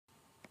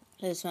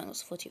Hello, this is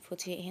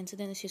MacMaster4848 here, and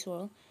today in this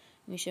tutorial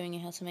I'm showing you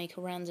how to make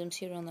a random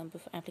serial number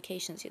for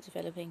applications you're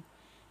developing.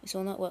 This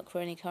will not work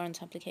for any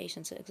current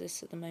applications that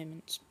exist at the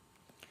moment.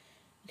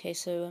 Okay,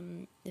 so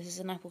this is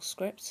an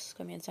AppleScript. It's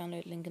going to be a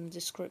download link in the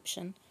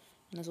description,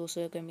 and there's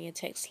also going to be a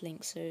text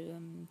link so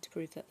to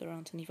prove that there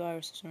aren't any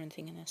viruses or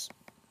anything in this.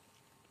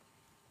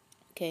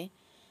 Okay,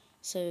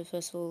 so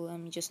first of all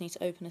you just need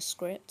to open a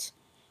script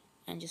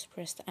and just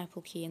press the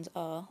Apple key and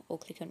R, or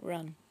click and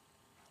run.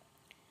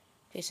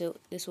 Okay, so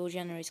this will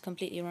generate a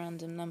completely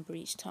random number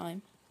each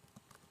time,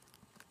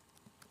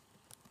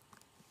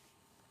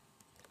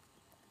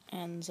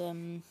 and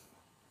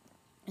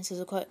this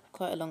is quite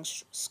a long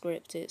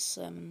script. It's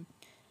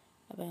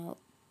about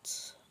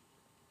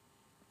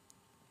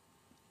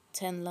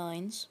 10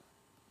 lines,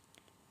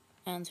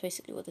 and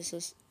basically what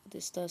this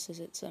does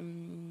is it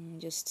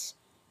just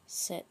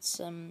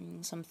sets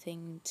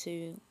something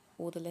to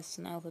all the letters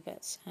and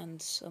alphabets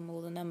and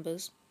all the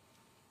numbers,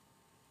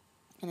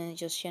 and then it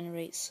just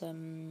generates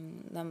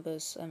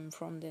numbers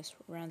from this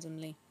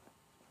randomly.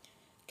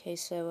 Okay,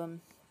 so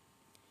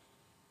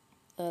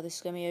this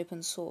is going to be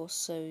open source,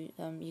 so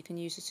you can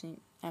use it in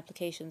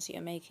applications that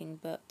you're making,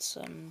 but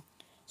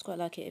it's quite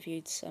like it if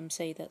you'd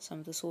say that some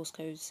of the source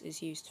code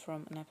is used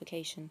from an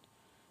application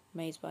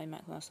made by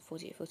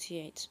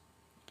MacMaster4848.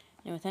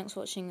 Anyway, thanks for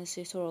watching this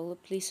tutorial.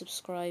 Please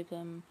subscribe,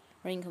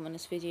 rate and comment on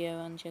this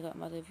video, and check out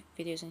my other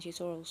videos and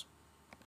tutorials.